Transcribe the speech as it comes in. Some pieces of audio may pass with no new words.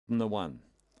in the 1.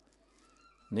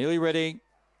 Nearly ready.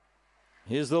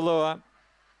 Here's the lure.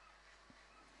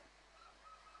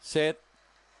 Set.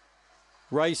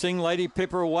 Racing, Lady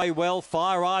Pippa away well.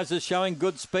 Fire Eyes is showing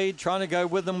good speed. Trying to go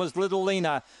with them was Little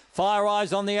Lena. Fire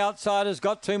Eyes on the outside has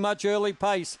got too much early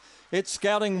pace. It's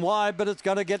scouting wide, but it's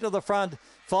going to get to the front.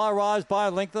 Fire Eyes by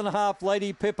a length and a half.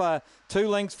 Lady Pippa. 2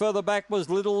 lengths further back was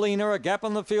Little Lena. A gap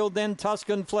in the field then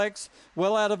Tuscan Flex.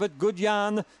 Well out of it, Good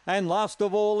Yarn. And last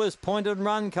of all is Point and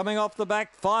Run coming off the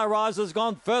back. Fire Eyes has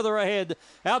gone further ahead.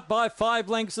 Out by 5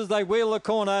 lengths as they wheel the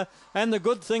corner. And the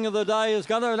good thing of the day is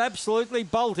going to absolutely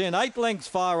bolt in. 8 lengths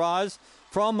Fire Eyes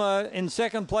from in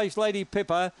second place Lady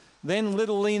Pippa. Then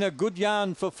Little Lena, Good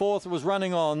Yarn for 4th was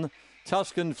running on.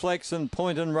 Tuscan Flex and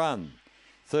Point and Run.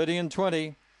 30 and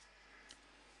 20.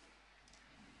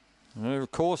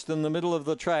 Coursed in the middle of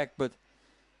the track, but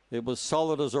it was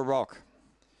solid as a rock.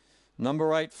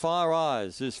 Number 8, Fire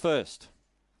Eyes, is first.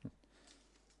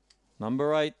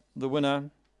 Number 8, the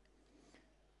winner.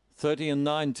 30 and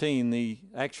 19, the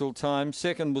actual time.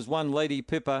 Second was 1, Lady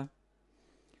Pippa.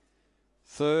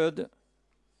 Third,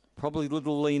 probably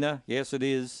Little Lena. Yes, it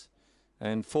is.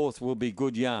 And 4th will be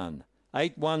Good Yarn.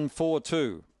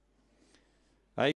 8-1-4-2.